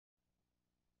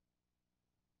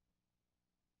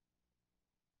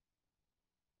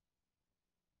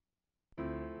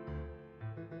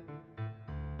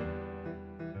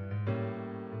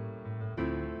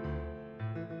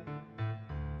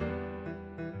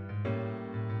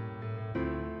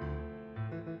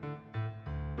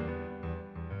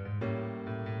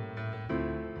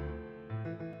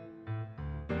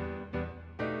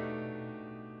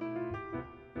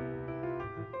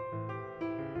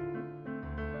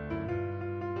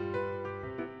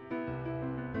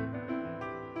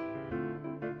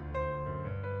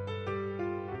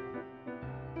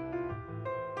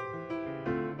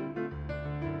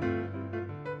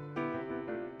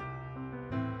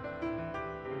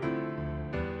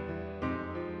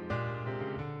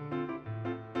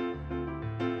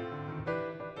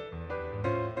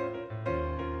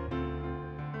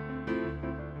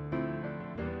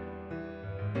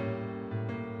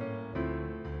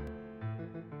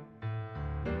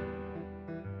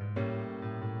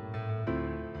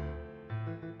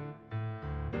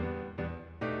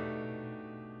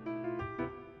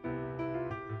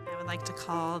like to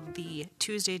call the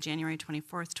Tuesday, January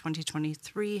 24th,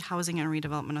 2023 Housing and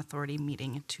Redevelopment Authority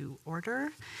meeting to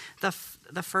order. The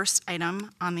first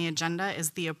item on the agenda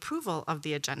is the approval of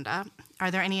the agenda. Are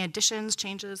there any additions,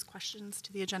 changes, questions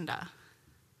to the agenda?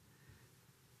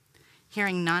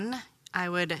 Hearing none, I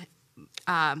would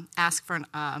ask for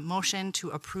a motion to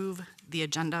approve the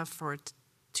agenda for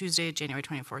Tuesday, January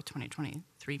 24th,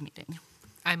 2023 meeting.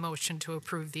 I motion to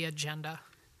approve the agenda.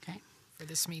 Okay. For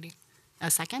this meeting. A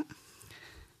second?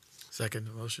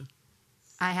 Second motion.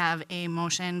 I have a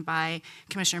motion by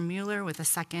Commissioner Mueller with a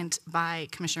second by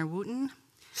Commissioner Wooten.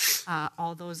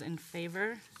 All those in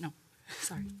favor? No,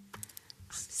 sorry.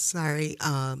 Sorry,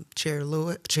 Chair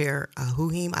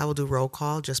Huheem, I will do roll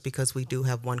call just because we do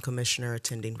have one commissioner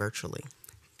attending virtually.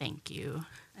 Thank you.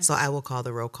 So I will call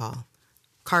the roll call.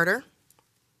 Carter?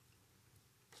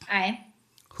 Aye.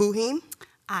 Huheem?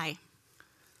 Aye.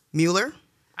 Mueller?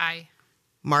 Aye.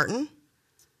 Martin?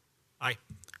 Aye.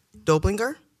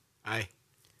 Doblinger? Aye.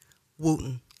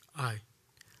 Wooten? Aye.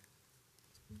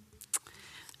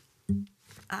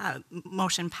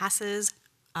 Motion passes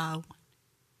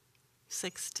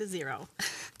 6-0.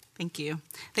 Thank you.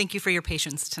 Thank you for your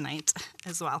patience tonight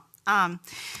as well.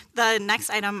 The next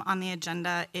item on the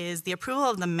agenda is the approval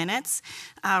of the minutes.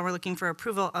 We're looking for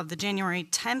approval of the January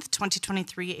 10th,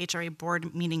 2023 HRA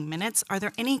board meeting minutes. Are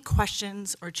there any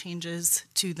questions or changes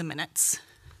to the minutes?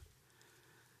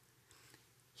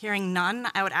 Hearing none,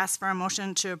 I would ask for a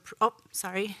motion to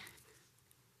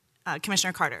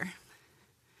Commissioner Carter.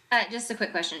 Just a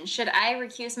quick question. Should I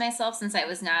recuse myself since I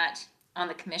was not on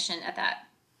the commission at that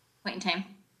point in time?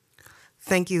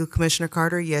 Thank you, Commissioner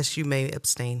Carter. Yes, you may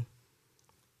abstain.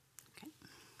 Okay.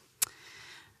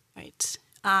 All right.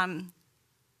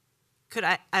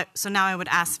 So now I would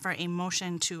ask for a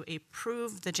motion to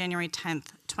approve the January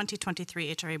 10th,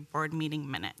 2023 HRA board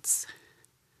meeting minutes.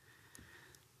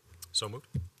 So moved.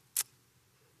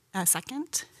 A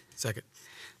second? Second.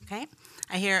 Okay.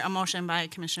 I hear a motion by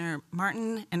Commissioner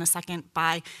Martin and a second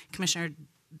by Commissioner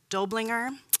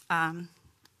Doblinger.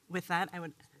 With that, I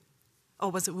would,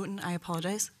 was it Wooten? I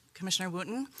apologize. Commissioner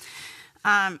Wooten.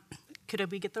 Could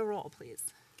we get the roll, please?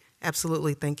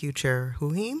 Absolutely. Thank you, Chair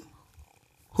Huheem.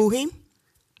 Huheem?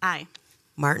 Aye.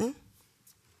 Martin?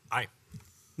 Aye.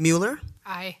 Mueller?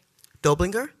 Aye.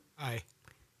 Doblinger? Aye.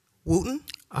 Wooten?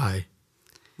 Aye.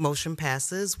 Motion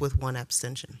passes with one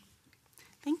abstention.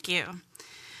 Thank you.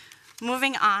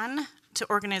 Moving on to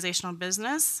organizational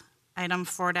business, item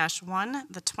 4-1,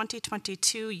 the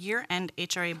 2022 year-end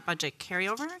HRA budget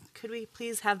carryover. Could we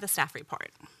please have the staff report?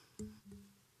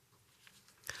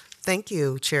 Thank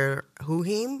you, Chair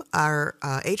Huheem. Our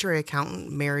HRA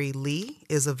accountant, Mary Lee,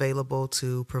 is available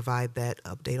to provide that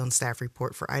update on staff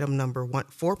report for item number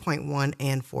 4.1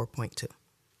 and 4.2.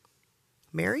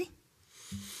 Mary?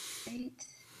 Great.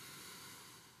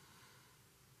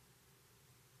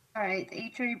 All right, the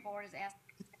HRA board is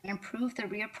asking to approve the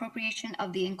reappropriation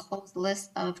of the enclosed list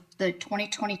of the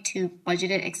 2022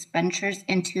 budgeted expenditures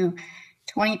into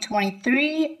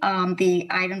 2023. The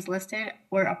items listed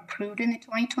were approved in the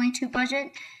 2022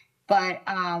 budget, but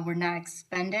were not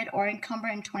expended or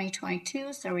encumbered in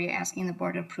 2022. So we're asking the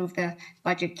board to approve the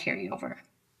budget carryover.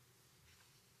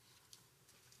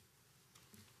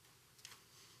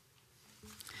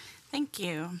 Thank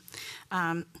you.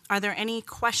 Are there any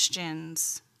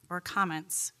questions or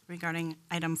comments regarding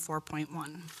item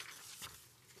 4.1?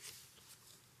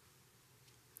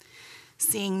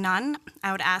 Seeing none,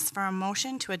 I would ask for a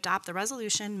motion to adopt the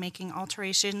resolution making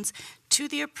alterations to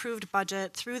the approved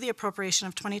budget through the appropriation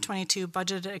of 2022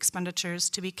 budgeted expenditures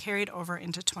to be carried over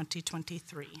into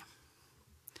 2023.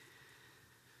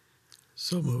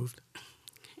 So moved.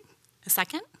 Okay. A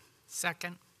second?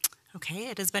 Second. Okay,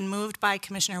 it has been moved by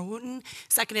Commissioner Wooten,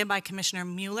 seconded by Commissioner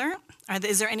Mueller.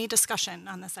 Is there any discussion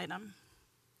on this item?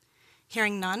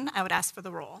 Hearing none, I would ask for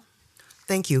the roll.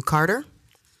 Thank you. Carter?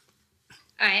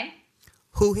 Aye.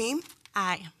 Huheem?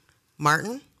 Aye.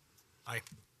 Martin? Aye.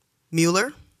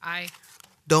 Mueller? Aye.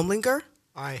 Domlinger?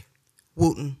 Aye.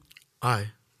 Wooten? Aye.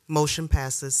 Motion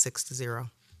passes 6-0.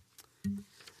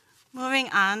 Moving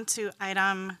on to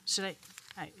item,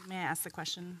 may I ask the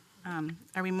question?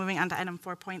 Are we moving on to item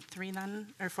 4.3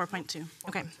 then, or 4.2?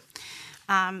 Okay.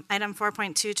 Item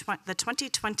 4.2, the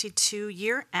 2022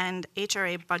 year-end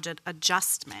HRA budget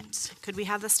adjustment. Could we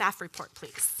have the staff report,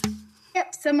 please?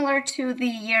 Yep, similar to the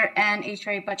year-end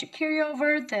HRA budget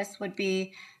carryover, this would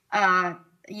be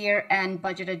year-end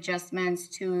budget adjustments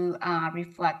to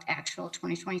reflect actual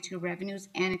 2022 revenues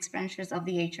and expenditures of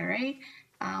the HRA.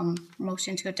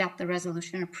 Motion to adopt the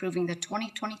resolution approving the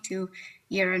 2022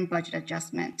 year-end budget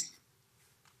adjustment.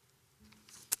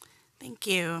 Thank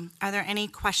you. Are there any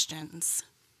questions?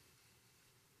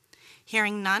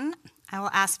 Hearing none, I will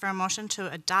ask for a motion to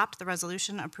adopt the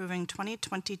resolution approving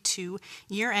 2022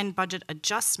 year-end budget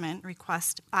adjustment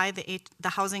request by the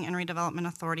Housing and Redevelopment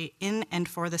Authority in and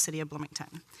for the city of Bloomington.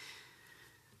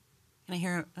 Can I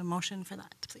hear a motion for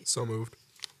that, please? So moved.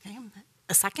 Okay,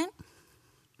 a second?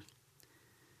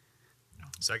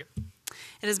 Second.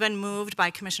 It has been moved by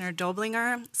Commissioner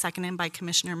Doblinger, seconded by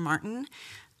Commissioner Martin.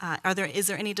 Is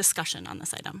there any discussion on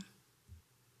this item?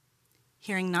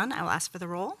 Hearing none, I will ask for the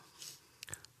roll.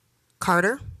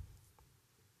 Carter,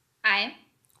 Aye.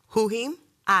 Huheim,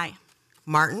 Aye.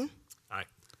 Martin, Aye.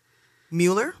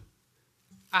 Mueller,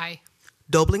 Aye.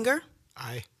 Doblinger,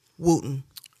 Aye. Wooten.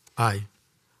 Aye.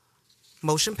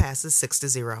 Motion passes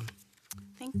 6-0.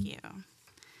 Thank you.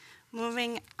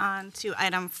 Moving on to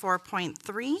item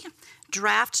 4.3,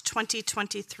 draft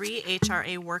 2023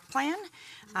 HRA work plan.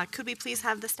 Could we please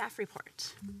have the staff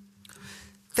report?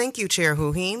 Thank you, Chair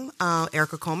Huheim.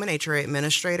 Erica Coleman, HRA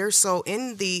Administrator. So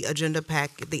in the agenda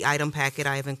pack, the item packet,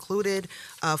 I have included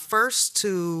first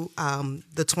to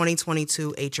the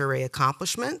 2022 HRA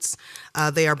accomplishments.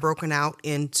 They are broken out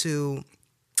into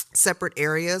separate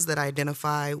areas that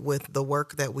identify with the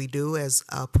work that we do as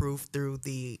approved through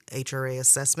the HRA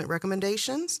assessment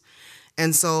recommendations.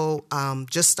 And so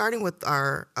just starting with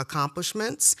our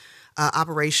accomplishments,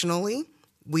 operationally,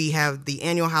 we have the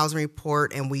annual housing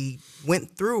report, and we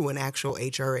went through an actual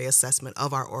HRA assessment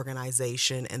of our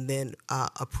organization and then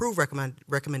approved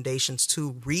recommendations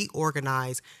to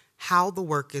reorganize how the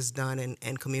work is done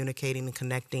and communicating and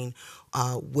connecting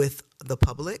with the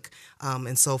public.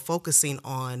 And so focusing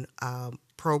on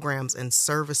programs and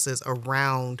services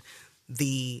around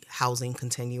the housing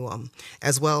continuum,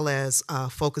 as well as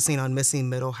focusing on missing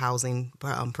middle housing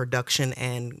production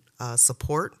and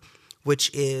support,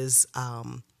 which is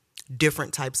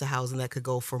different types of housing that could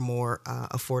go for more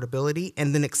affordability,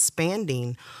 and then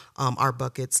expanding our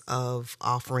buckets of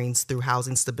offerings through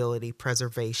housing stability,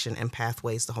 preservation, and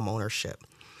pathways to homeownership.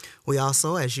 We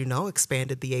also, as you know,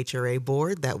 expanded the HRA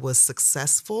board. That was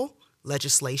successful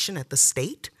legislation at the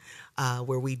state,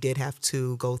 where we did have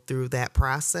to go through that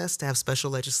process to have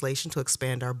special legislation to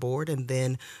expand our board and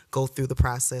then go through the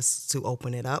process to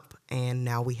open it up. And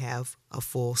now we have a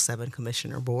full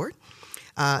 7-commissioner board.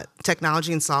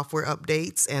 Technology and software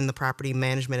updates and the property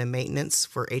management and maintenance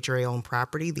for HRA-owned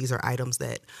property. These are items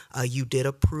that you did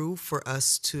approve for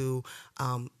us to,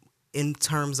 in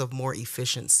terms of more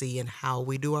efficiency in how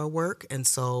we do our work. And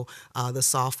so the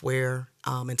software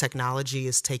and technology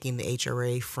is taking the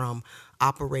HRA from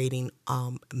operating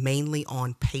mainly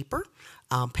on paper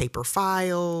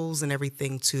files and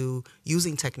everything, to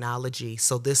using technology.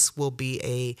 So this will be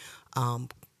a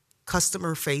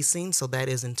customer facing, so that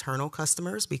is internal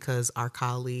customers, because our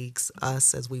colleagues,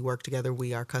 us, as we work together,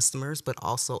 we are customers, but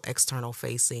also external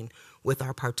facing with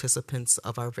our participants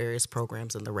of our various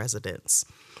programs and the residents.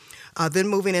 Then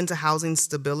moving into housing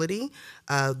stability,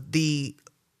 the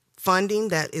funding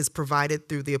that is provided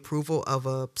through the approval of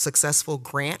a successful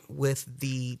grant with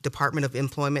the Department of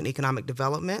Employment and Economic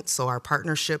Development, so our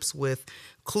partnerships with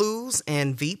CLUES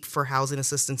and VEAP for housing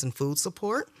assistance and food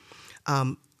support,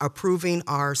 approving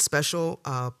our special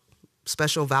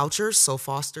vouchers, so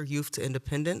foster youth to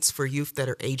independence for youth that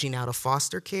are aging out of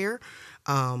foster care,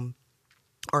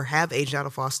 or have aged out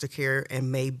of foster care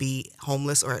and may be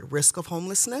homeless or at risk of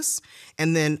homelessness.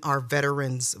 And then our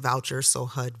veterans vouchers, so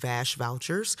HUD-VASH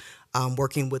vouchers,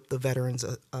 working with the veterans,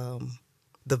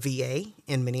 the VA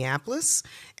in Minneapolis.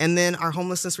 And then our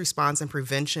homelessness response and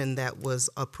prevention that was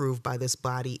approved by this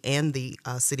body and the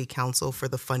City Council for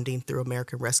the funding through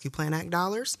American Rescue Plan Act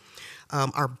dollars.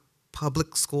 Our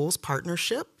public schools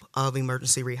partnership of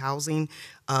emergency rehousing,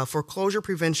 foreclosure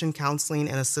prevention, counseling,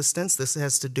 and assistance. This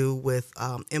has to do with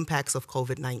impacts of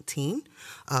COVID-19,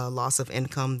 loss of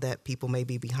income that people may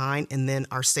be behind, and then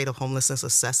our state of homelessness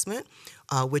assessment,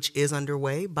 which is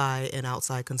underway by an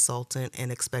outside consultant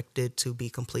and expected to be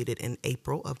completed in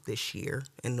April of this year,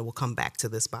 and it will come back to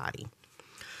this body.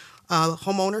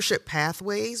 Homeownership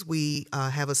pathways, we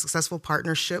have a successful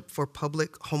partnership for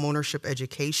public homeownership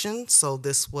education. So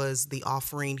this was the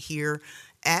offering here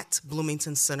at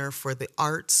Bloomington Center for the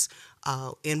Arts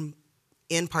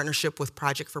in partnership with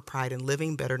Project for Pride in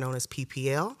Living, better known as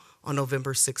PPL, on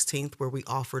November 16th, where we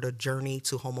offered a Journey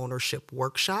to Homeownership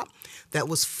workshop that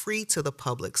was free to the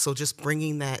public. So just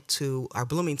bringing that to our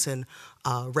Bloomington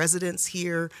residents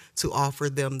here to offer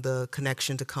them the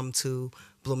connection to come to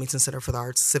Bloomington Center for the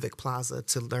Arts Civic Plaza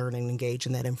to learn and engage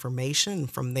in that information.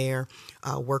 And from there,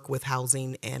 work with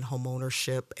housing and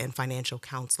homeownership and financial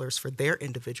counselors for their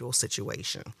individual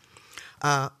situation.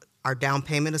 our down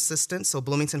payment assistance, so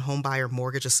Bloomington Homebuyer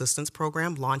Mortgage Assistance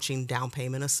Program, launching down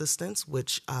payment assistance,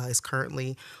 which is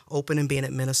currently open and being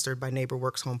administered by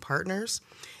NeighborWorks Home Partners.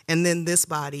 And then this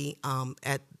body,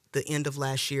 at the end of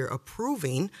last year,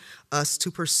 approving us to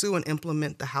pursue and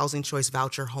implement the Housing Choice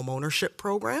Voucher Homeownership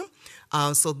Program.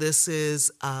 So this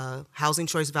is Housing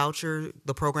Choice Voucher,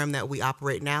 the program that we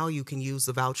operate now. You can use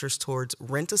the vouchers towards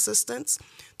rent assistance.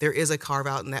 There is a carve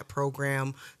out in that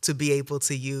program to be able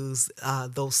to use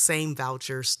those same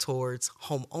vouchers towards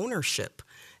home ownership.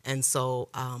 And so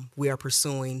we are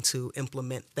pursuing to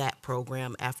implement that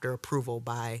program after approval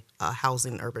by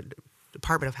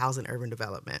Department of Housing and Urban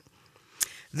Development.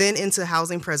 Then into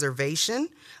housing preservation,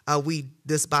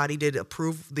 this body did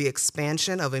approve the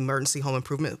expansion of emergency home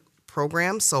improvement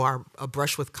programs. So our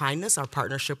Brush with Kindness, our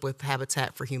partnership with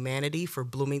Habitat for Humanity for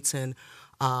Bloomington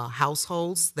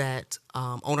households that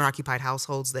owner-occupied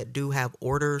households that do have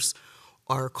orders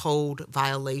or code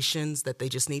violations that they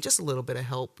just need just a little bit of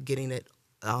help getting it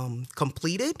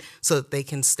completed so that they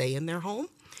can stay in their home.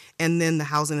 And then the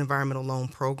Housing Environmental Loan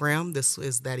Program. This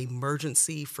is that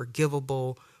emergency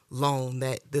forgivable loan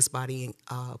that this body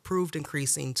approved,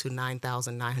 increasing to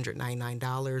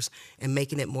 $9,999 and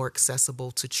making it more accessible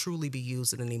to truly be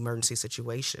used in an emergency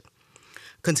situation.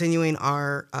 Continuing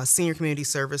our senior community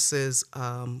services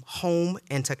home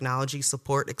and technology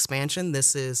support expansion.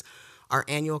 This is our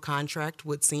annual contract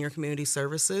with Senior Community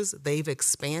Services. They've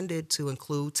expanded to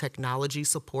include technology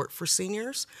support for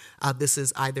seniors. This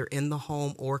is either in the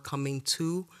home or coming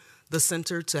to the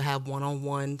center to have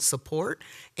one-on-one support.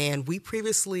 And we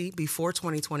previously, before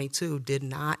 2022, did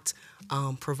not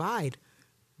provide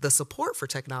the support for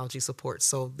technology support.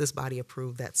 So this body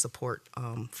approved that support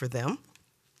for them.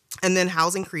 And then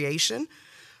housing creation,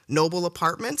 Noble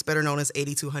Apartments, better known as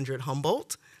 8200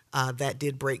 Humboldt, that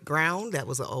did break ground. That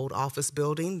was an old office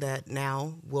building that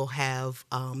now will have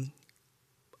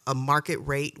a market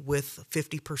rate with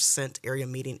 50% area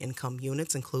median income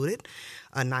units included,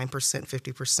 9%,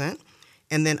 50%.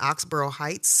 And then Oxborough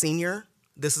Heights Senior,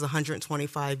 this is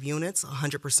 125 units,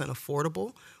 100%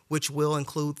 affordable, which will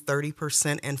include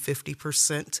 30% and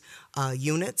 50%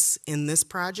 units in this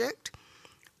project.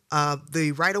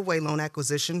 The right-of-way loan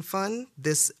acquisition fund,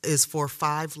 this is for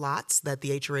 5 lots that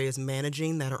the HRA is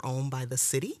managing that are owned by the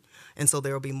city. And so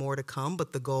there will be more to come,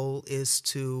 but the goal is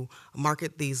to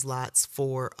market these lots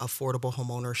for affordable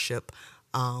homeownership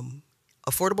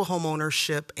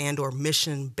and or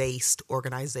mission-based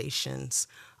organizations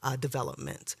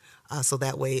development. So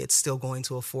that way it's still going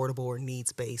to affordable or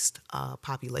needs-based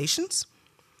populations.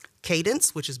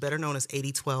 Cadence, which is better known as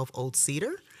 8012 Old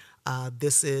Cedar.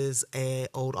 This is an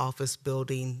old office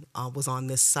building, was on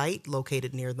this site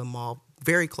located near the mall,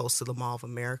 very close to the Mall of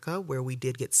America, where we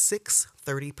did get 6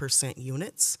 30%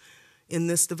 units in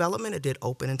this development. It did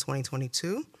open in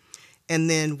 2022. And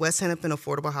then West Hennepin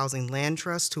Affordable Housing Land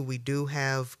Trust, who we do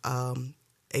have a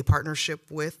partnership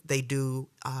with. They do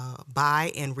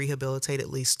buy and rehabilitate at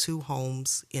least 2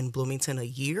 homes in Bloomington a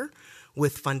year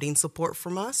with funding support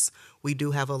from us. We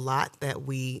do have a lot that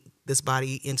this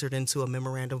body entered into a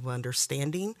memorandum of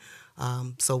understanding.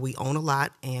 So we own a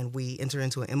lot, and we entered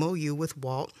into an MOU with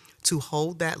Walt to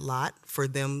hold that lot for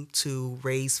them to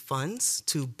raise funds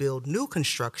to build new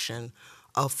construction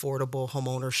affordable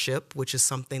homeownership, which is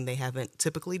something they haven't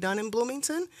typically done in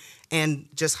Bloomington. And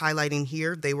just highlighting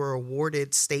here, they were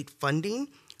awarded state funding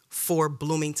for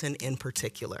Bloomington in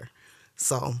particular.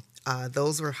 So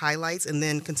those were highlights. And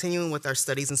then continuing with our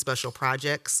studies and special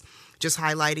projects, just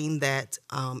highlighting that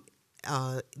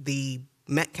the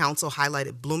Met Council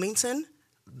highlighted Bloomington,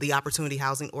 the Opportunity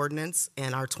Housing Ordinance,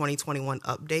 and our 2021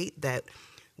 update that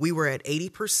we were at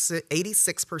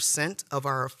 86% of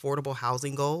our affordable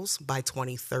housing goals by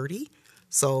 2030.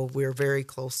 So we're very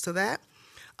close to that.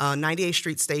 98th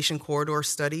Street Station Corridor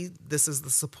Study. This is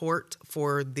the support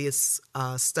for this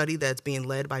study that's being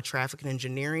led by Traffic and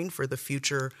Engineering for the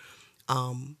future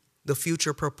to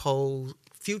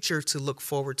look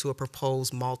forward to a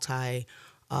proposed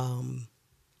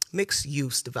mixed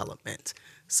use development.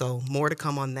 So more to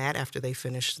come on that after they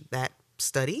finish that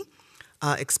study.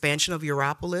 Expansion of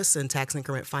Europolis and tax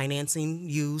increment financing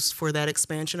used for that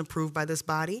expansion approved by this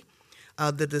body.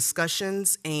 The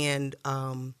discussions and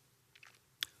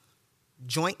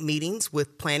joint meetings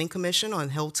with Planning Commission on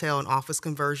hotel and office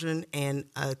conversion and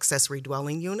accessory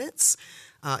dwelling units.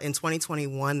 In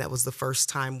 2021, that was the first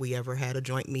time we ever had a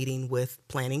joint meeting with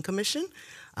Planning Commission.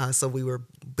 So we were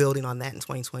building on that in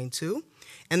 2022.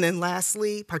 And then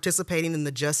lastly, participating in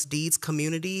the Just Deeds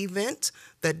community event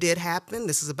that did happen.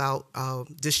 This is about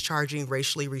discharging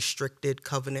racially restricted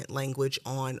covenant language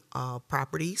on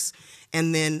properties.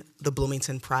 And then the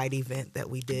Bloomington Pride event that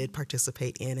we did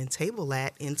participate in and table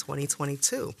at in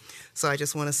 2022. So I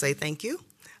just want to say thank you.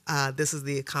 This is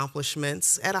the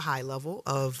accomplishments at a high level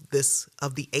of the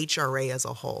HRA as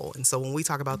a whole. And so when we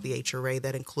talk about the HRA,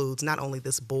 that includes not only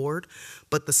this board,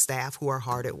 but the staff who are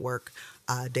hard at work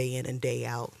day in and day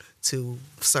out to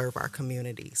serve our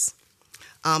communities.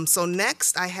 So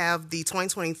next, I have the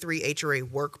 2023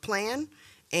 HRA work plan,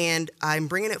 and I'm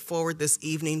bringing it forward this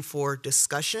evening for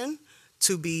discussion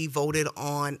to be voted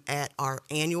on at our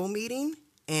annual meeting.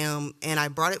 And I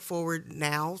brought it forward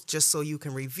now just so you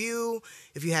can review.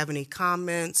 If you have any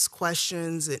comments,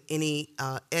 questions, and any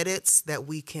edits, that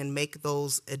we can make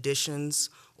those additions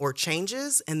or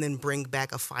changes and then bring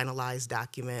back a finalized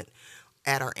document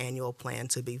at our annual plan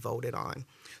to be voted on.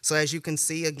 So as you can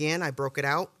see, again, I broke it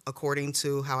out according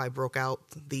to how I broke out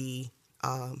the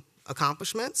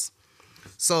accomplishments.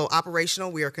 So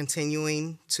operational, we are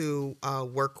continuing to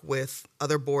work with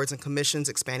other boards and commissions,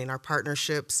 expanding our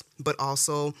partnerships, but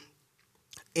also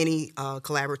any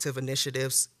collaborative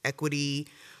initiatives, equity,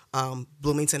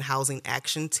 Bloomington Housing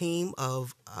Action Team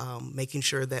of making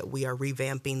sure that we are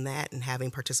revamping that and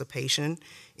having participation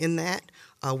in that,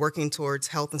 working towards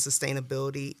health and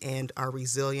sustainability and our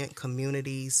resilient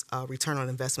communities, return on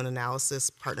investment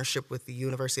analysis, partnership with the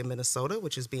University of Minnesota,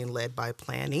 which is being led by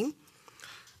planning.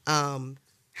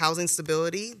 Housing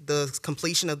stability, the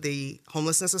completion of the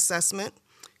homelessness assessment,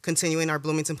 continuing our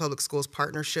Bloomington Public Schools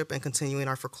partnership, and continuing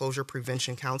our foreclosure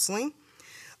prevention counseling.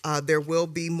 There will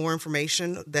be more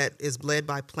information that is led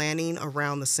by planning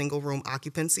around the single room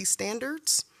occupancy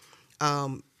standards,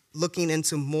 looking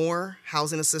into more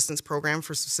housing assistance programs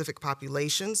for specific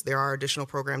populations. There are additional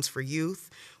programs for youth.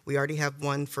 We already have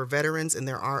one for veterans, and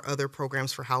there are other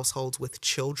programs for households with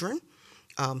children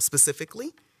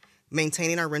specifically.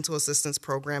 Maintaining our rental assistance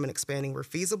program and expanding where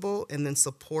feasible, and then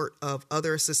support of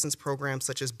other assistance programs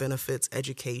such as benefits,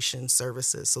 education,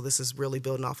 services. So this is really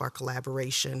building off our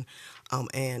collaboration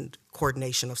and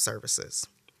coordination of services.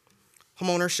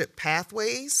 Homeownership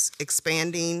pathways,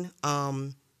 expanding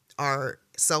our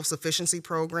self-sufficiency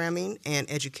programming and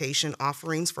education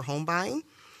offerings for home buying,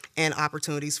 and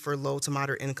opportunities for low to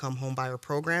moderate income home buyer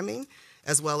programming,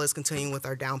 as well as continuing with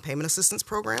our down payment assistance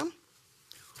program.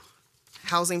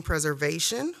 Housing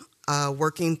preservation,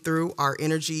 working through our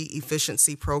energy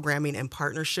efficiency programming and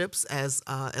partnerships as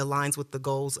aligns with the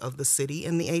goals of the city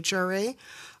and the HRA.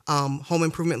 Home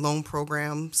improvement loan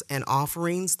programs and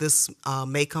offerings. This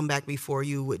may come back before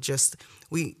you with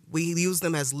we use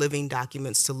them as living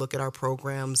documents to look at our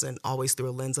programs and always through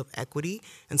a lens of equity.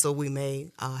 And so we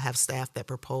may have staff that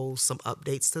propose some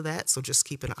updates to that. So just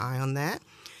keep an eye on that.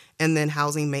 And then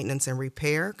housing maintenance and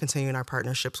repair, continuing our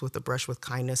partnerships with the Brush with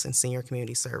Kindness and Senior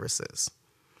Community Services.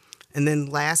 And then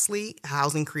lastly,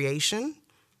 housing creation.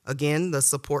 Again, the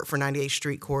support for 98th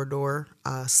Street Corridor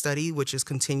study, which is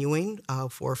continuing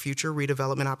for future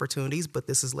redevelopment opportunities, but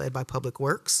this is led by Public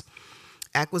Works.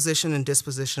 Acquisition and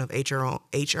disposition of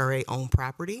HRA-owned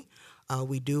property.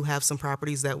 We do have some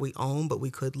properties that we own, but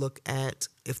we could look at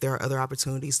if there are other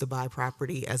opportunities to buy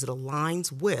property as it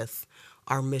aligns with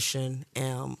our mission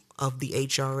of the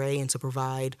HRA and to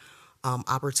provide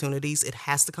opportunities. It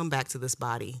has to come back to this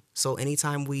body. So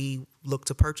anytime we look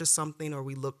to purchase something or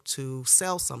we look to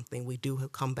sell something, we do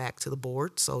come back to the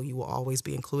board. So you will always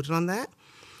be included on that.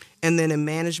 And then in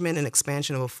management and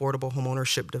expansion of affordable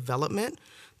homeownership development,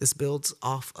 this builds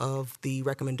off of the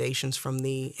recommendations from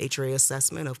the HRA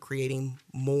assessment of creating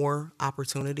more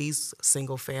opportunities,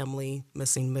 single family,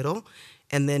 missing middle,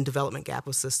 and then development gap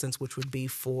assistance, which would be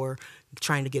for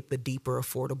trying to get the deeper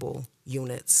affordable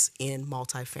units in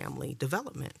multifamily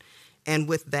development. And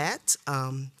with that,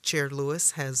 Chair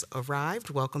Lewis has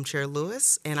arrived. Welcome, Chair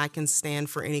Lewis, and I can stand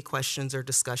for any questions or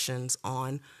discussions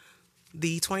on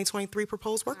the 2023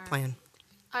 proposed work plan.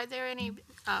 Are there any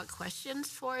questions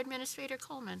for Administrator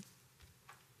Coleman?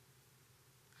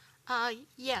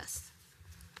 Yes.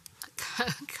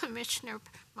 Commissioner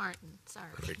Martin, sorry.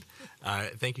 Perfect.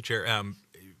 Thank you, Chair.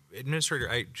 Administrator,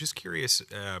 I'm just curious,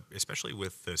 especially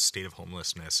with the state of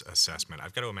homelessness assessment,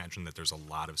 I've got to imagine that there's a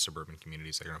lot of suburban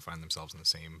communities that are going to find themselves in the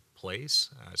same place,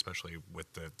 especially with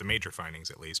the major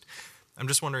findings at least. I'm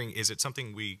just wondering, is it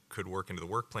something we could work into the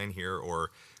work plan here,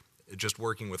 or just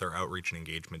working with our outreach and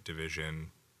engagement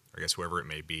division, or I guess whoever it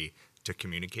may be, to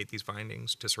communicate these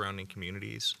findings to surrounding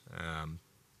communities?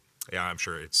 Yeah, I'm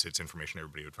sure it's information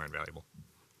everybody would find valuable.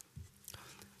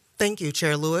 Thank you,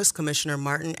 Chair Lewis. Commissioner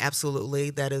Martin, absolutely.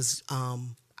 That is,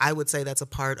 I would say that's a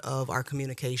part of our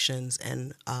communications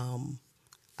and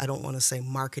I don't want to say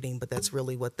marketing, but that's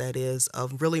really what that is,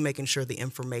 of really making sure the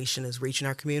information is reaching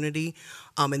our community,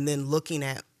 and then looking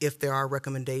at if there are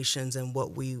recommendations and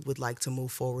what we would like to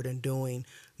move forward in doing,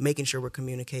 making sure we're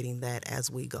communicating that as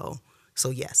we go.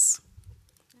 So yes.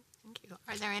 Thank you.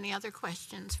 Are there any other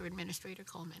questions for Administrator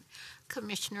Coleman?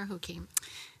 Commissioner Hukim.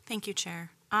 Thank you, Chair.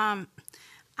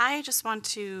 I just want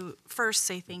to first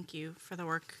say thank you for the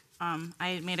work.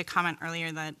 I made a comment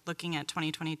earlier that looking at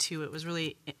 2022, it was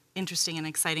really interesting and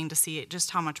exciting to see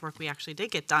just how much work we actually did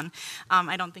get done.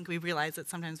 I don't think we realize it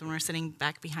sometimes when we're sitting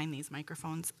back behind these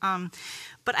microphones.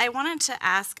 But I wanted to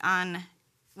ask on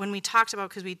when we talked about,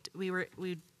 because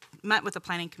we met with the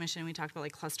Planning Commission and we talked about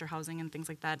like cluster housing and things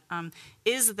like that.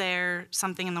 Is there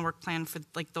something in the work plan for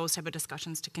like those type of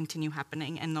discussions to continue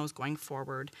happening and those going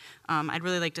forward? I'd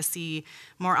really like to see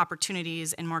more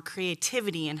opportunities and more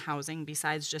creativity in housing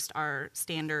besides just our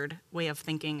standard way of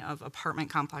thinking of apartment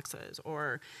complexes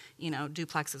or,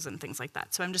 duplexes and things like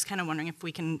that. So I'm just kind of wondering if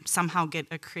we can somehow get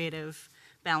a creative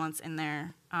balance in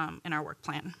there in our work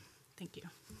plan. Thank you.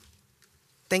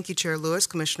 Thank you, Chair Lewis.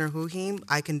 Commissioner Huhim,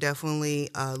 I can definitely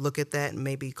look at that and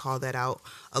maybe call that out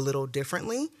a little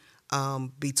differently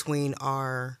between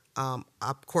our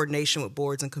coordination with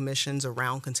boards and commissions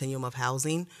around continuum of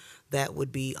housing. That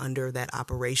would be under that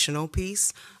operational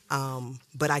piece.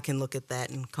 But I can look at that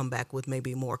and come back with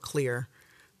maybe more clear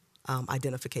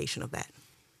identification of that.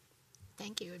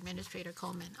 Thank you, Administrator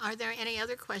Coleman. Are there any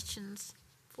other questions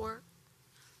for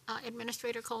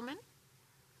Administrator Coleman?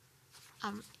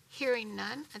 Hearing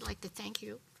none, I'd like to thank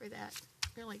you for that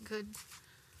really good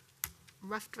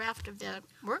rough draft of the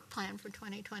work plan for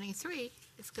 2023.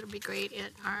 It's going to be great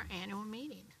at our annual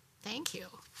meeting. Thank you.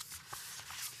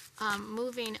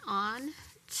 Moving on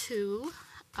to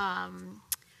item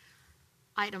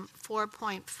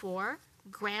 4.4,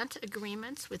 grant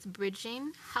agreements with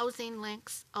Bridging, Housing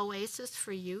Links, Oasis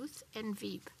for Youth, and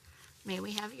VEAP. May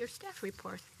we have your staff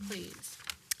report, please?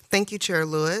 Thank you, Chair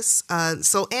Lewis.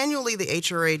 So annually, the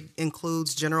HRA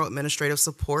includes general administrative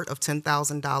support of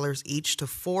 $10,000 each to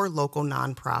 4 local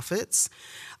nonprofits.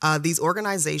 These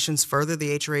organizations further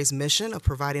the HRA's mission of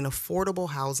providing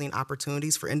affordable housing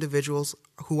opportunities for individuals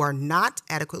who are not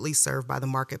adequately served by the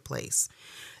marketplace.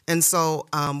 And so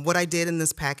what I did in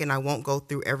this packet, and I won't go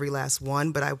through every last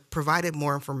one, but I provided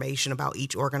more information about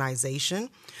each organization.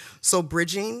 So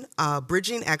Bridging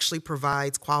actually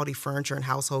provides quality furniture and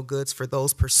household goods for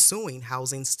those pursuing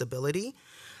housing stability.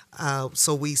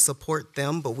 So we support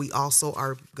them, but we also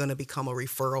are going to become a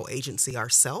referral agency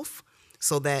ourselves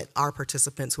so that our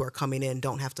participants who are coming in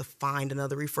don't have to find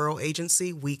another referral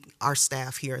agency. Our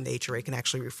staff here in the HRA can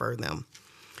actually refer them.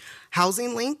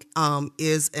 Housing Link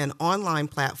is an online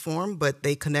platform, but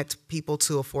they connect people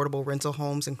to affordable rental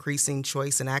homes, increasing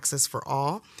choice and access for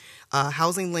all.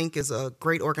 Housing Link is a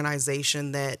great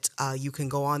organization that you can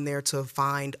go on there to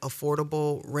find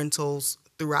affordable rentals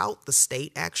throughout the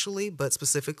state, actually, but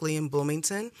specifically in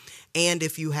Bloomington. And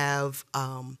if you have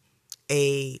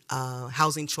a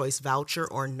housing choice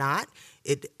voucher or not,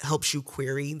 it helps you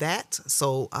query that.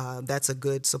 So that's a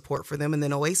good support for them. And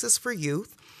then Oasis for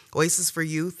Youth. Oasis for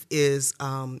Youth is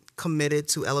committed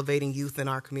to elevating youth in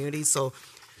our community. So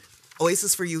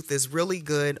Oasis for Youth is really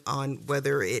good on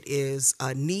whether it is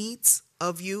needs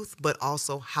of youth, but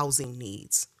also housing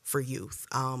needs for youth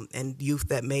and youth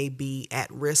that may be at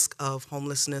risk of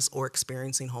homelessness or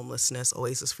experiencing homelessness.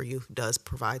 Oasis for Youth does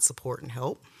provide support and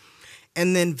help.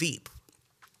 And then VEAP.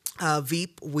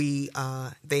 VEAP,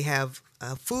 they have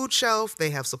a food shelf,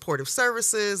 they have supportive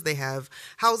services, they have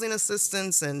housing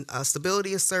assistance and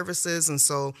stability services, and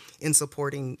so in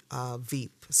supporting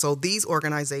VEAP. So these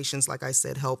organizations, like I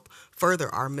said, help further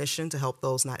our mission to help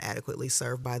those not adequately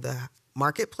served by the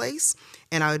marketplace.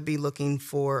 And I would be looking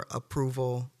for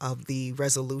approval of the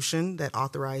resolution that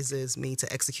authorizes me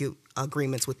to execute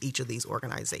agreements with each of these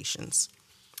organizations.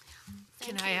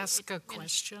 Can I ask a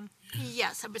question?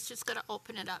 Yes, I was just going to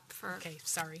open it up for. Okay,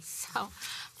 sorry. So,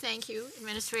 thank you,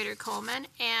 Administrator Coleman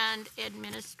and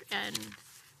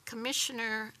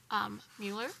Commissioner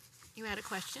Mueller. You had a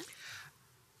question?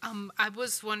 I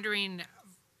was wondering,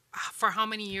 for how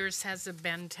many years has it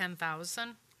been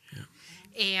 10,000? Yeah.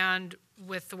 And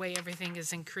with the way everything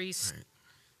is increased,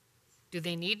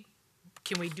 right.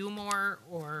 Can we do more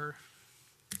or?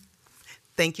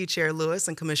 Thank you, Chair Lewis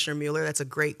and Commissioner Mueller. That's a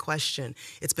great question.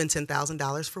 It's been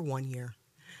 $10,000 for 1 year.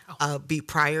 Oh.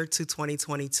 Prior to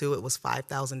 2022, it was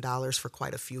 $5,000 for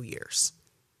quite a few years.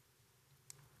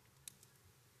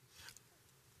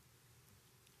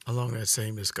 Along that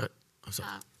same discussion,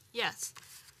 yes.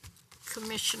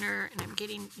 Commissioner, and I'm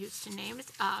getting used to names,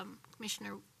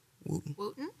 Commissioner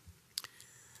Wooten?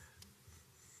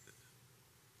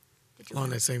 Did you Along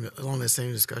want that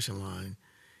same discussion line,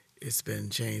 it's been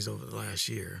changed over the last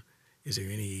year. Is there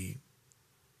any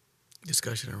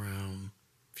discussion around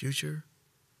future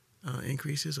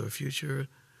increases or future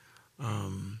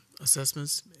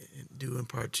assessments due in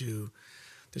part to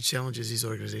the challenges these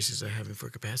organizations are having for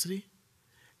capacity,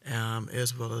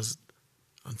 as well as,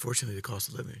 unfortunately, the cost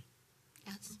of living?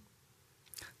 Yes.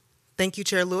 Thank you,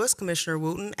 Chair Lewis. Commissioner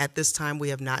Wooten, at this time, we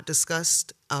have not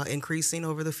discussed increasing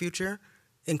in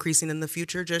the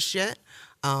future just yet,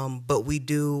 but we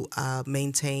do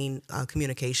maintain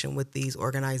communication with these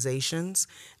organizations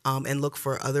and look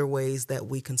for other ways that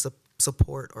we can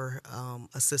support or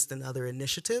assist in other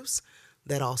initiatives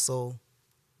that also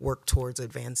work towards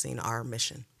advancing our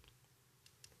mission.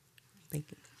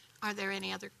 Thank you. Are there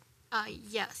any other,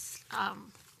 yes,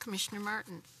 Commissioner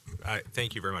Martin?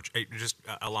 Thank you very much. Just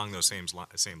along those same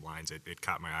lines, it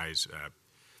caught my eyes.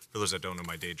 For those that don't know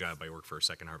my day job, I work for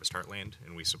Second Harvest Heartland,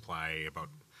 and we supply about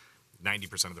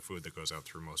 90% of the food that goes out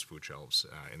through most food shelves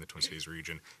in the Twin Cities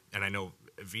region. And I know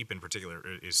Veep in particular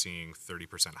is seeing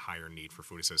 30% higher need for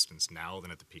food assistance now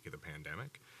than at the peak of the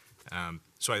pandemic.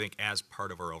 So I think as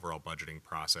part of our overall budgeting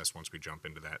process, once we jump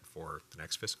into that for the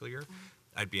next fiscal year,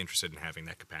 I'd be interested in having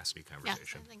that capacity Yes,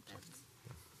 conversation. I think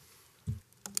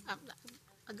that's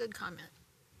a good comment.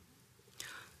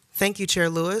 Thank you, Chair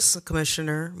Lewis,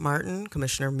 Commissioner Martin,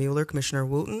 Commissioner Mueller, Commissioner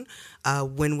Wooten.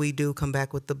 When we do come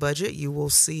back with the budget, you will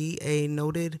see a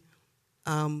noted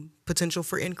potential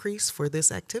for increase for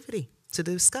this activity to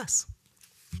discuss.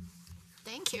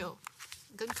 Thank you.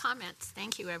 Good comments.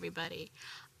 Thank you, everybody.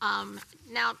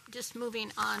 Now, just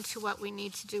moving on to what we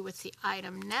need to do with the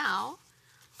item now,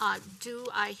 do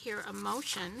I hear a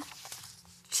motion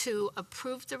to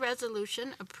approve the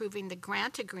resolution approving the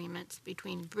grant agreements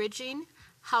between Bridging,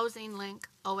 Housing Link,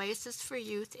 Oasis for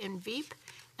Youth, and Veep,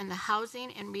 and the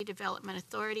Housing and Redevelopment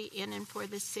Authority in and for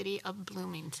the City of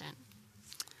Bloomington?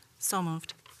 So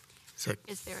moved.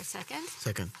 Is there a second?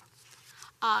 Second.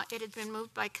 It has been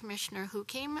moved by Commissioner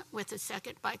Hukim with a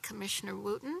second by Commissioner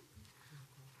Wooten.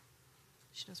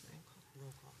 She does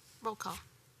roll call. Roll call.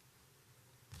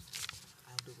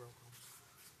 I'll do roll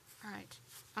call. All right.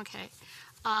 Okay.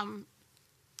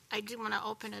 I do want to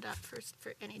open it up first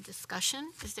for any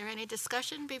discussion. Is there any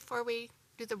discussion before we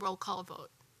do the roll call vote?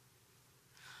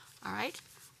 All right.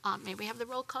 May we have the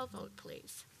roll call vote,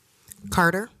 please?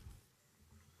 Carter,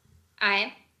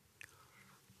 Aye.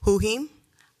 Huhim,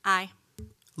 Aye.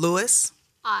 Lewis,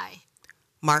 Aye.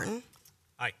 Martin,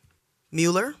 Aye.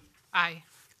 Mueller, Aye.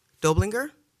 Doblinger,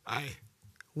 Aye.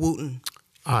 Wooten.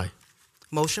 Aye.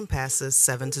 Motion passes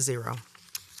 7-0.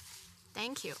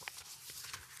 Thank you.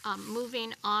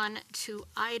 Moving on to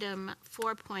item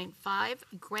 4.5,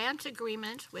 grant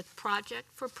agreement with Project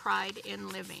for Pride in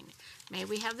Living. May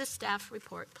we have the staff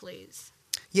report, please?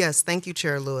 Yes, thank you,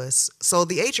 Chair Lewis. So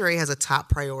the HRA has a top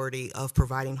priority of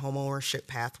providing homeownership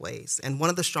pathways, and one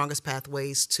of the strongest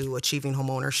pathways to achieving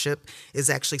homeownership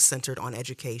is actually centered on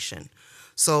education.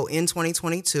 So in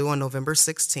 2022, on November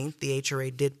 16th, the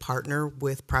HRA did partner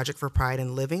with Project for Pride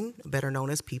in Living, better known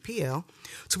as PPL,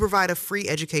 to provide a free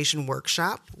education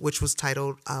workshop, which was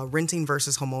titled Renting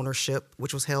versus Homeownership,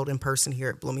 which was held in person here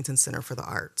at Bloomington Center for the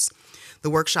Arts. The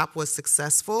workshop was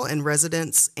successful, and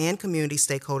residents and community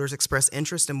stakeholders expressed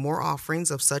interest in more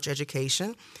offerings of such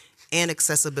education and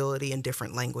accessibility in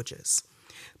different languages.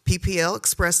 PPL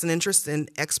expressed an interest in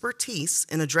expertise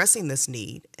in addressing this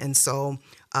need, and so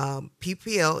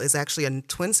PPL is actually a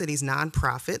Twin Cities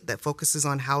nonprofit that focuses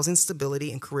on housing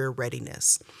stability and career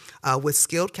readiness, with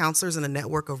skilled counselors and a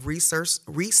network of resource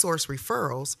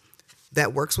referrals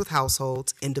that works with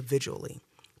households individually.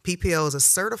 PPL is a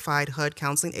certified HUD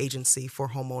counseling agency for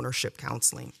homeownership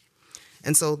counseling.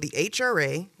 And so the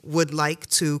HRA would like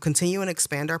to continue and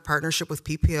expand our partnership with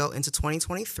PPL into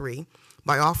 2023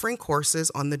 by offering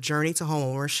courses on the journey to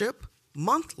homeownership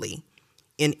monthly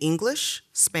in English,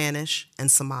 Spanish, and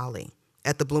Somali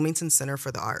at the Bloomington Center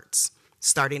for the Arts,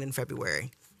 starting in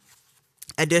February.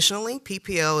 Additionally,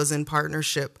 PPL is in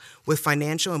partnership with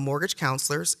financial and mortgage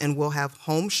counselors and will have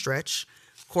home stretch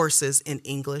courses in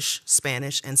English,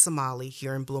 Spanish, and Somali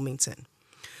here in Bloomington.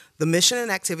 The mission and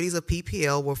activities of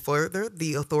PPL will further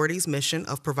the authority's mission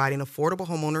of providing affordable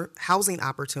homeowner housing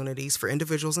opportunities for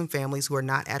individuals and families who are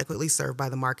not adequately served by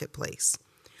the marketplace.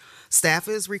 Staff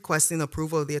is requesting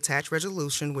approval of the attached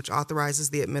resolution, which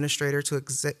authorizes the administrator to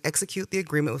execute the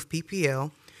agreement with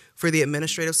PPL for the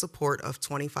administrative support of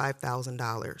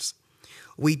 $25,000.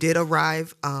 We did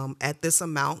arrive at this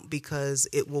amount because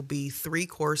it will be 3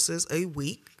 courses a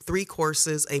week, 3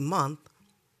 courses a month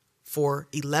for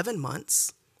 11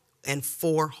 months and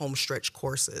 4 homestretch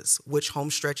courses, which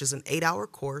homestretch is an 8-hour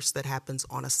course that happens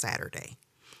on a Saturday.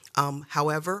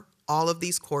 However, all of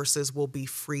these courses will be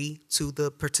free to the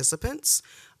participants.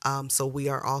 So we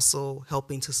are also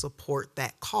helping to support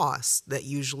that cost that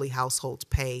usually households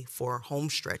pay for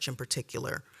homestretch in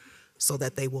particular, so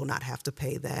that they will not have to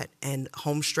pay that. And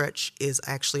homestretch is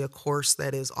actually a course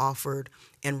that is offered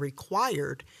and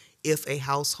required if a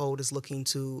household is looking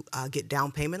to get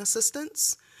down payment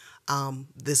assistance.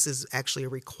 This is actually a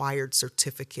required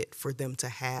certificate for them to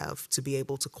have to be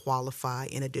able to qualify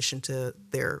in addition to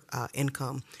their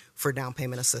income for down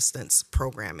payment assistance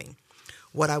programming.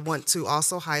 What I want to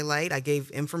also highlight, I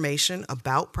gave information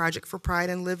about Project for Pride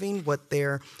in Living, what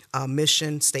their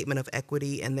mission, statement of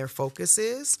equity, and their focus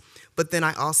is. But then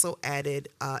I also added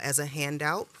as a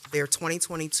handout their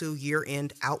 2022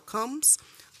 year-end outcomes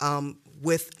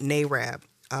with NARAB.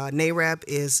 NARAB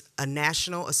is a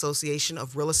National Association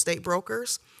of Real Estate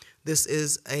Brokers. This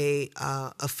is a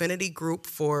affinity group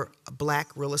for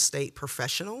Black real estate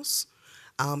professionals,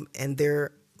 and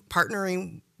they're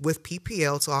partnering with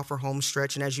PPL to offer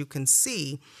homestretch. And as you can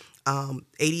see,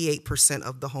 88%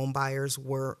 of the home buyers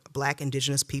were Black,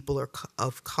 Indigenous people or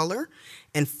of color,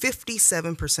 and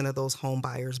 57% of those home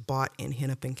buyers bought in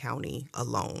Hennepin County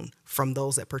alone from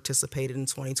those that participated in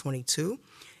 2022,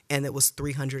 and it was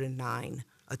 309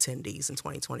 attendees in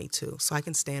 2022. So I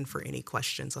can stand for any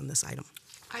questions on this item.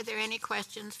 Are there any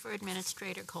questions for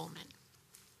Administrator Coleman?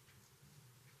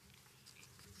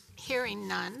 Hearing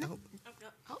none.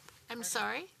 Oh, I'm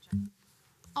sorry.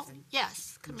 Oh,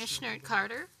 yes, Commissioner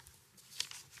Carter.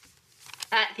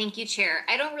 Thank you, Chair.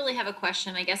 I don't really have a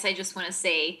question. I guess I just want to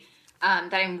say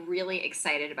that I'm really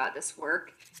excited about this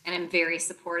work, and I'm very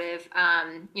supportive.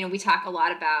 We talk a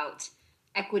lot about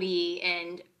equity,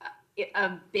 and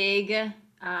a big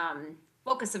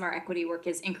focus of our equity work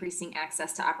is increasing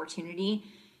access to opportunity,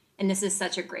 and this is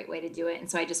such a great way to do it.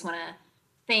 And so I just want to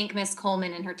thank Ms.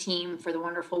 Coleman and her team for the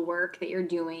wonderful work that you're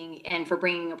doing and for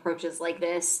bringing approaches like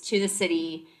this to the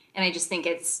city. And I just think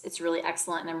it's really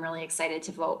excellent, and I'm really excited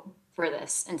to vote for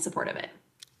this in support of it.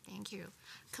 Thank you.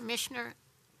 Commissioner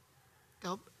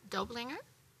Doblinger?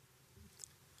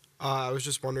 I was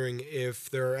just wondering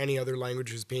if there are any other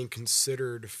languages being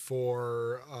considered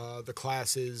for the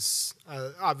classes.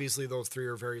 Obviously, those 3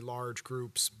 are very large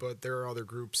groups, but there are other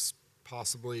groups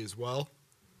possibly as well.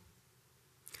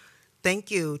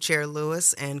 Thank you, Chair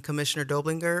Lewis and Commissioner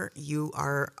Doblinger. You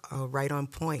are right on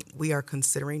point. We are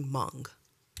considering Hmong.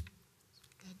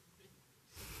 Good.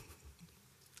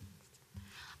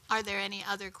 Are there any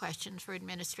other questions for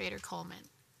Administrator Coleman?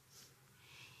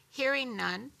 Hearing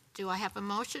none, do I have a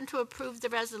motion to approve the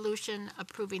resolution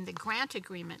approving the grant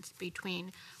agreements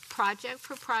between Project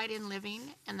for Pride in Living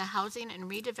and the Housing and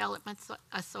Redevelopment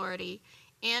Authority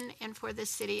in and for the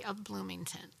city of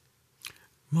Bloomington?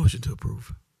 Motion to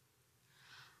approve.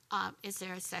 Is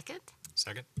there a second?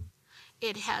 Second.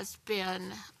 It has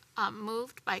been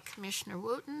moved by Commissioner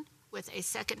Wooten with a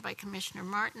second by Commissioner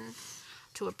Martin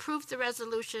to approve the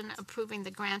resolution approving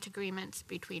the grant agreements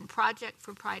between Project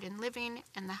for Pride in Living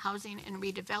and the Housing and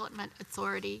Redevelopment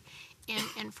Authority in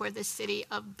and for the city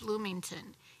of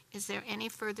Bloomington. Is there any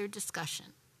further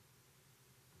discussion?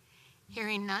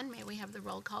 Hearing none, may we have the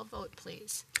roll call vote,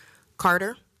 please?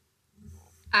 Carter?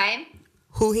 Aye.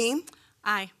 Huhim?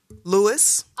 Aye.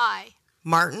 Lewis? Aye.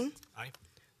 Martin? Aye.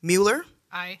 Mueller?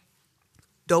 Aye.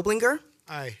 Doblinger?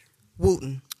 Aye.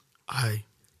 Wooten? Aye.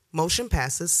 Motion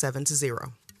passes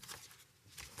 7-0.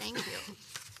 Thank you.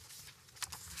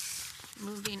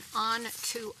 Moving on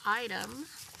to item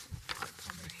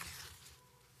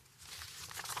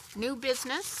new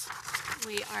business.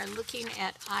 We are looking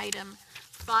at item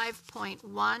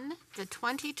 5.1, the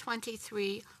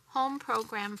 2023 Home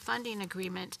Program Funding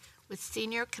Agreement with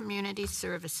Senior Community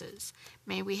Services.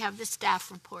 May we have the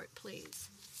staff report, please?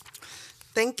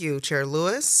 Thank you, Chair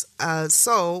Lewis.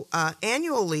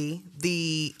 Annually,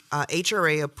 the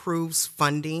HRA approves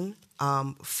funding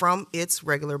from its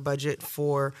regular budget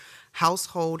for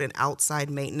household and outside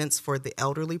maintenance for the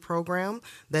elderly program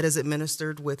that is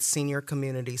administered with Senior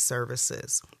Community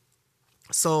Services.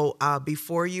 So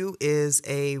before you is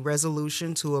a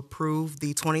resolution to approve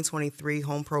the 2023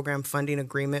 Home Program Funding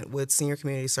Agreement with Senior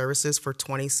Community Services for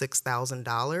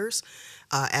 $26,000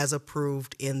 as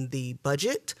approved in the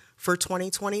budget for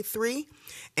 2023.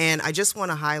 And I just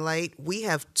want to highlight, we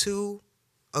have 2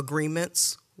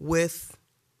 agreements with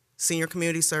Senior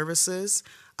Community Services,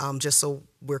 just so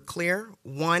we're clear.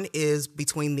 One is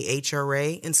between the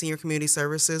HRA and Senior Community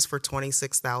Services for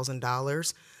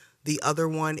 $26,000. The other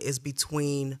one is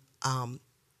between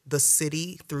the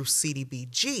city through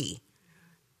CDBG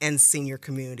and Senior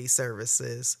Community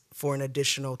Services for an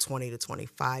additional $20,000 to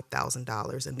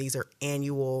 $25,000. And these are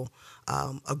annual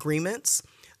agreements.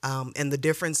 And the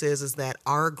difference is that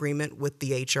our agreement with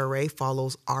the HRA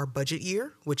follows our budget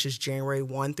year, which is January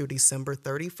 1 through December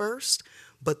 31st.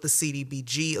 But the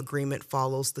CDBG agreement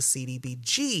follows the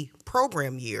CDBG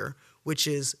program year, which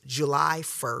is July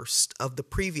 1st of the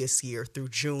previous year through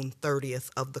June 30th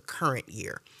of the current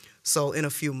year. So in a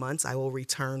few months, I will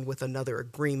return with another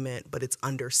agreement, but it's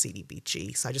under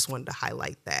CDBG. So I just wanted to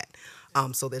highlight that.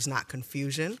 So there's not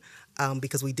confusion,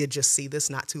 because we did just see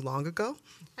this not too long ago,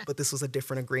 but this was a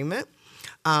different agreement.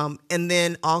 And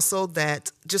then also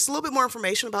that just a little bit more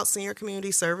information about Senior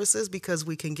Community Services, because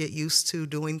we can get used to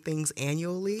doing things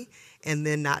annually and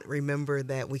then not remember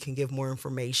that we can give more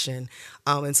information.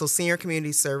 And so Senior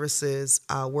Community Services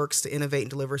works to innovate and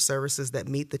deliver services that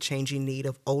meet the changing need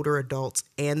of older adults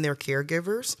and their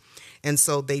caregivers. And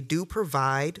so they do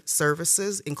provide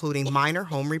services including minor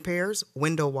home repairs,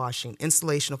 window washing,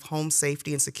 installation of home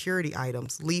safety and security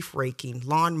items, leaf raking,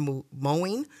 lawn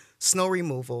mowing, snow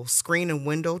removal, screen and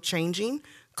window changing,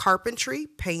 carpentry,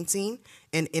 painting,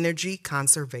 and energy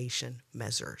conservation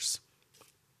measures.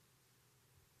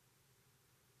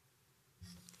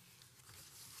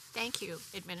 Thank you,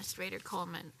 Administrator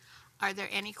Coleman. Are there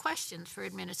any questions for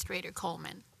Administrator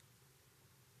Coleman?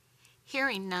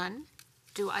 Hearing none,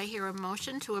 do I hear a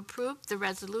motion to approve the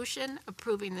resolution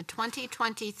approving the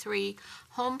 2023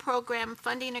 Home Program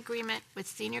Funding Agreement with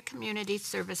Senior Community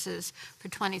Services for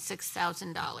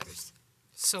 $26,000?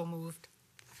 So moved.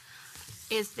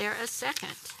 Is there a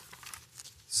second?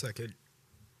 Second.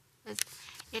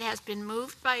 It has been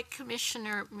moved by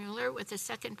Commissioner Mueller with a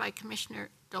second by Commissioner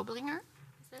Doblinger,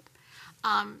 is it?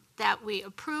 That we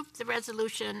approve the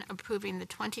resolution approving the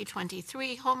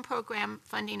 2023 Home Program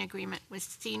Funding Agreement with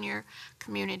Senior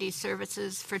Community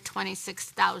Services for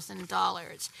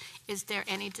 $26,000. Is there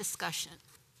any discussion?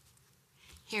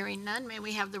 Hearing none, may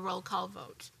we have the roll call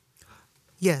vote?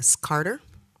 Yes, Carter,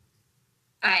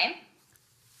 Aye.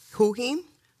 Huheen,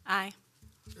 Aye.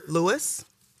 Lewis,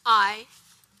 Aye.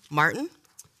 Martin,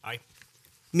 Aye.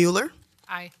 Mueller,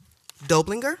 Aye.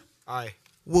 Doblinger, Aye.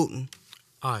 Wooten.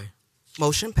 Aye.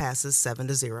 Motion passes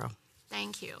 7-0.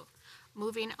 Thank you.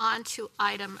 Moving on to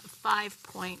item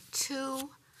 5.2,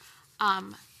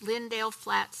 Lindale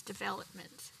Flats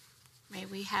Development. May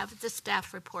we have the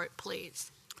staff report, please?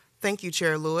 Thank you,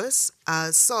 Chair Lewis.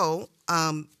 On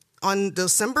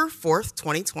December 4th,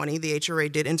 2020, the HRA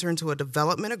did enter into a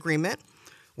development agreement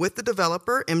with the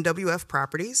developer, MWF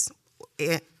Properties,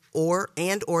 or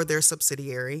their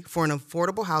subsidiary for an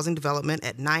affordable housing development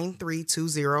at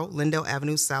 9320 Lindale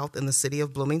Avenue South in the city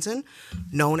of Bloomington,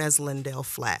 known as Lindale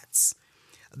Flats.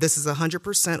 This is a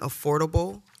 100%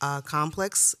 affordable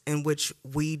complex in which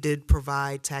we did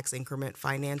provide tax increment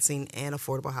financing and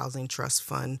affordable housing trust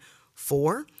fund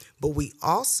for, but we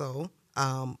also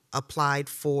applied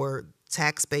for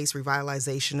tax-based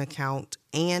revitalization account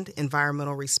and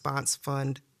environmental response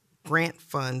fund grant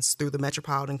funds through the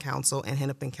Metropolitan Council and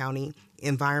Hennepin County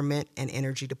Environment and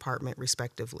Energy Department,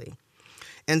 respectively.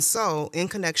 And so, in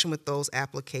connection with those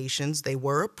applications, they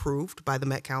were approved by the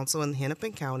Met Council and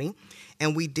Hennepin County,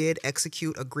 and we did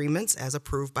execute agreements as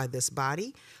approved by this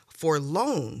body for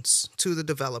loans to the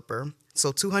developer.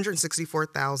 So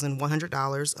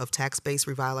 $264,100 of tax-based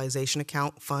revitalization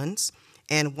account funds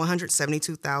and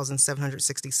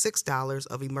 $172,766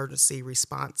 of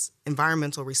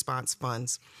environmental response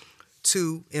funds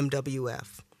to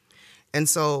MWF. And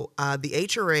so the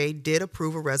HRA did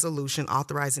approve a resolution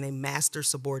authorizing a master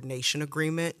subordination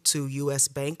agreement to U.S.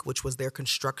 Bank, which was their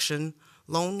construction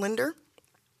loan lender,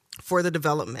 for the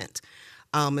development.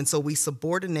 And so we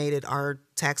subordinated our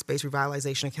tax-based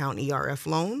revitalization account ERF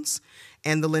loans,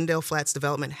 and the Lindale Flats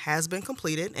development has been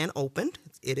completed and opened.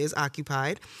 It is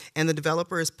occupied, and the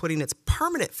developer is putting its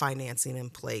permanent financing in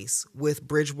place with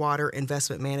Bridgewater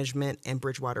Investment Management and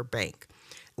Bridgewater Bank,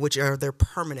 which are their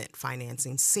permanent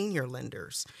financing senior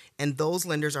lenders. And those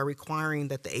lenders are requiring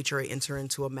that the HRA enter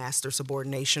into a master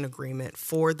subordination agreement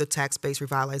for the tax-based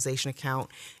revitalization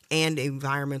account and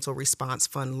environmental response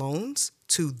fund loans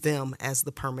to them as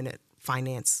the permanent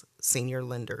finance senior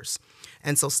lenders.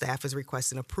 And so staff is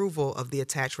requesting approval of the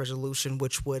attached resolution,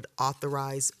 which would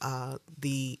authorize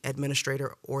the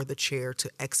administrator or the chair to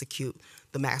execute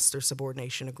the master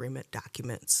subordination agreement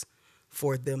documents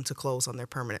for them to close on their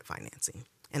permanent financing.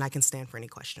 And I can stand for any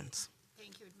questions.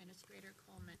 Thank you, Administrator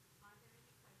Coleman.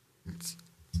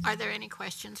 Are there any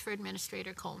questions for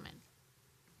Administrator Coleman?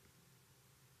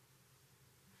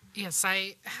 Yes,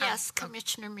 I have. Yes,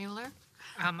 Commissioner Mueller.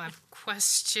 A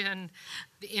question,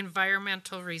 the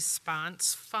Environmental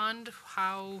Response Fund,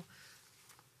 how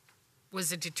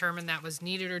was it determined that was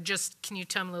needed, or just, can you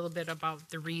tell me a little bit about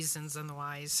the reasons and the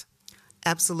whys?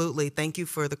 Absolutely. Thank you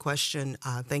for the question.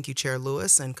 Thank you, Chair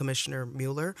Lewis and Commissioner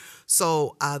Mueller.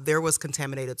 So there was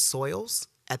contaminated soils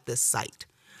at this site.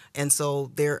 And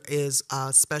so there is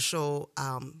a special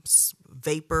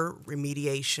vapor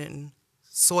remediation,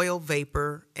 soil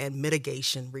vapor and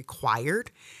mitigation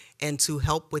required. And to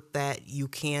help with that, you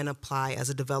can apply as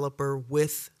a developer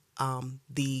with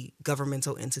the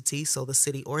governmental entity, so the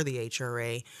city or the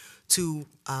HRA, to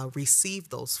receive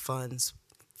those funds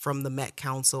from the Met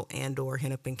Council and or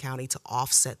Hennepin County to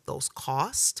offset those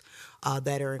costs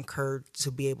that are incurred to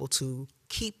be able to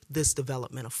keep this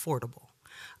development affordable.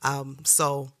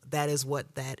 So that is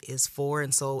what that is for,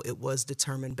 and so it was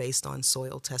determined based on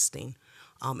soil testing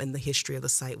and the history of the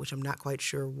site, which I'm not quite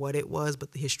sure what it was,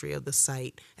 but the history of the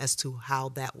site as to how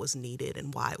that was needed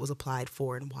and why it was applied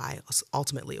for and why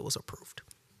ultimately it was approved.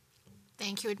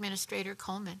 Thank you, Administrator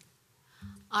Coleman.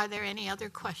 Are there any other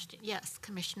questions? Yes,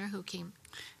 Commissioner Hukim.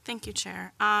 Thank you,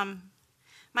 Chair. I'm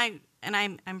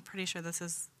pretty sure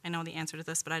I know the answer to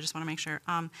this, but I just want to make sure.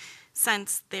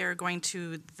 Since they're going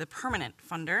to the permanent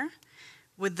funder,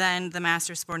 would then the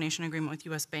master subordination agreement with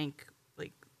U.S. Bank,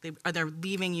 they're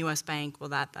leaving U.S. Bank, will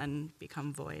that then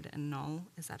become void and null?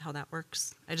 Is that how that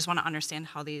works? I just want to understand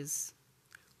how these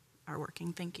are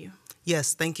working. Thank you.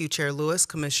 Yes, thank you, Chair Lewis,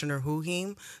 Commissioner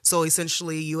Huhim. So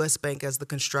essentially, U.S. Bank as the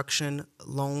construction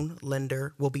loan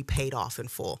lender will be paid off in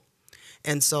full.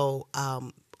 And so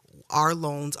our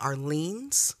loans are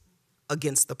liens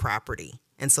against the property.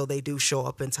 And so they do show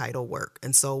up in title work.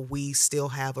 And so we still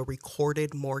have a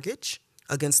recorded mortgage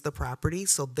against the property.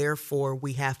 So therefore,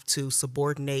 we have to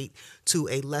subordinate to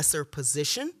a lesser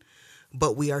position,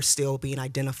 but we are still being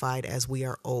identified as we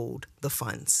are owed the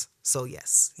funds. So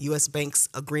yes, U.S. Bank's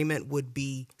agreement would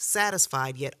be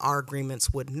satisfied, yet our agreements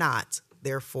would not.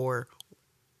 Therefore,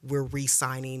 we're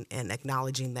re-signing and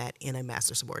acknowledging that in a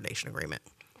master subordination agreement.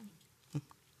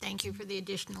 Thank you for the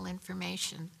additional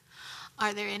information.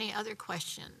 Are there any other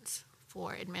questions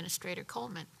for Administrator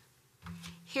Coleman?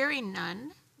 Hearing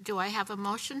none, do I have a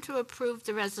motion to approve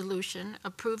the resolution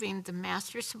approving the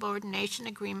master subordination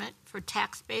agreement for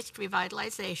tax-based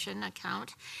revitalization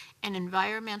account and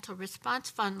environmental response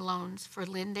fund loans for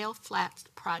Lindale Flats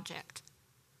project?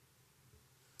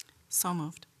 So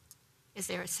moved. Is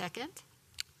there a second?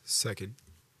 Second.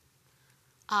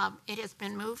 It has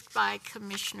been moved by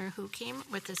Commissioner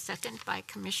Hukim with a second by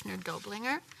Commissioner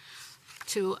Doblinger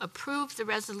to approve the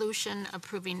resolution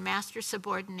approving master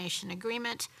subordination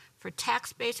agreement for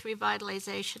tax-based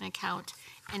revitalization account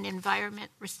and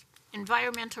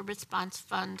environmental response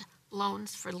fund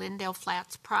loans for Lindale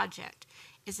Flats project.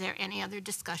 Is there any other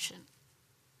discussion?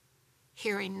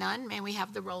 Hearing none, may we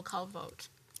have the roll call vote?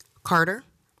 Carter,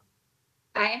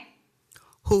 Aye.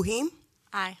 Huhim,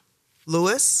 Aye.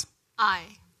 Lewis,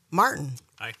 Aye. Martin,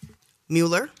 Aye.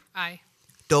 Mueller, Aye.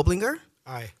 Doblinger,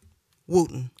 Aye.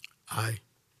 Wooten. Aye.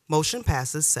 Motion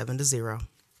passes 7-0.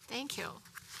 Thank you.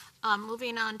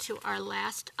 Moving on to our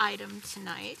last item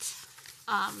tonight.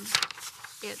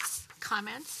 It's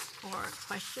comments or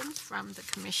questions from the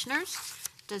commissioners.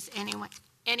 Does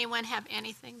anyone have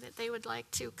anything that they would like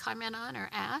to comment on or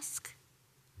ask?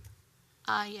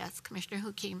 Yes, Commissioner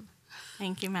Hukim.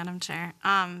 Thank you, Madam Chair.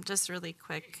 Just really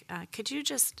quick, could you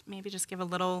maybe give a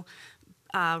little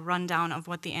rundown of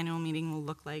what the annual meeting will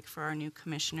look like for our new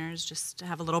commissioners, just to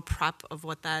have a little prep of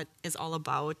what that is all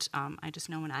about? I just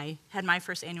know when I had my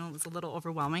first annual, it was a little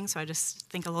overwhelming, so I just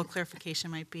think a little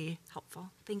clarification might be helpful.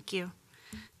 Thank you.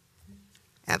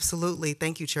 Absolutely.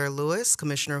 Thank you, Chair Lewis,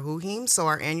 Commissioner Huhim. So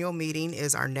our annual meeting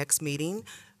is our next meeting,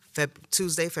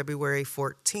 Tuesday, February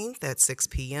 14th at 6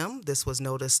 p.m. This was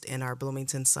noticed in our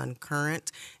Bloomington Sun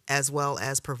Current, as well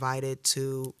as provided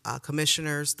to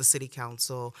commissioners, the city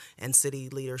council, and city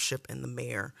leadership and the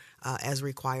mayor, as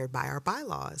required by our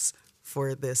bylaws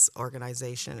for this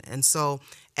organization. And so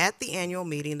at the annual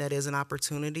meeting, that is an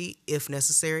opportunity, if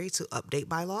necessary, to update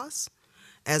bylaws,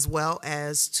 as well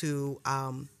as to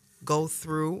go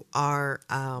through our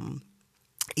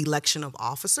election of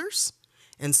officers.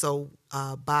 And so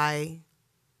by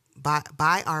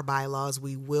our bylaws,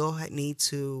 we will need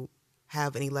to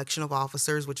have an election of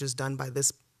officers, which is done by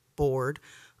this board,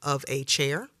 of a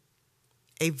chair,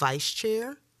 a vice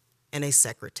chair, and a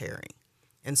secretary.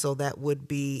 And so that would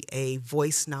be a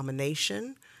voice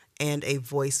nomination and a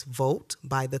voice vote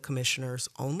by the commissioners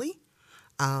only.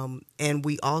 And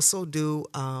we also do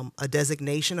a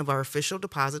designation of our official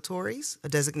depositories, a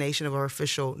designation of our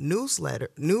official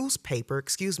newspaper,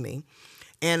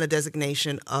 and a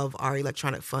designation of our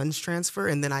electronic funds transfer.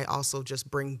 And then I also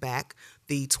just bring back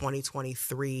the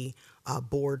 2023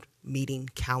 board meeting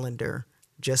calendar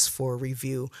just for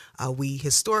review. We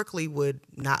historically would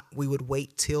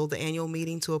wait till the annual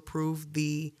meeting to approve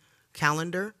the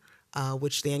calendar,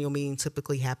 which the annual meeting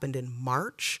typically happened in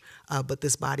March, but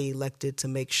this body elected to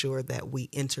make sure that we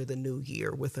enter the new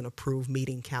year with an approved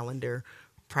meeting calendar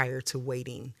prior to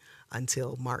waiting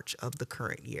until March of the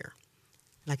current year.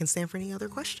 And I can stand for any other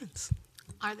questions.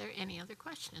 Are there any other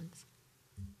questions?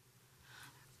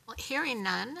 Well, hearing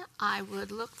none, I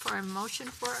would look for a motion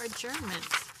for adjournment.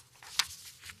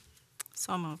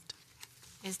 So moved.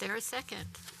 Is there a second?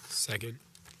 Second.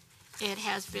 It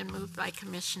has been moved by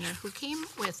Commissioner Hukim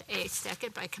with a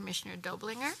second by Commissioner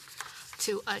Doblinger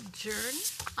to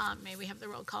adjourn. May we have the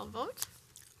roll call vote?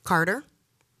 Carter,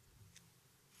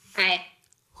 Aye.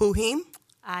 Huhim,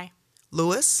 Aye.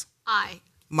 Lewis, Aye.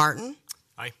 Martin,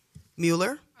 Aye.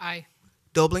 Mueller, Aye.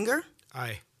 Doblinger,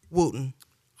 Aye. Wooten.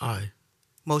 Aye.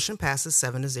 Motion passes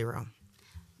 7-0.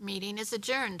 Meeting is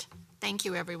adjourned. Thank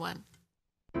you, everyone.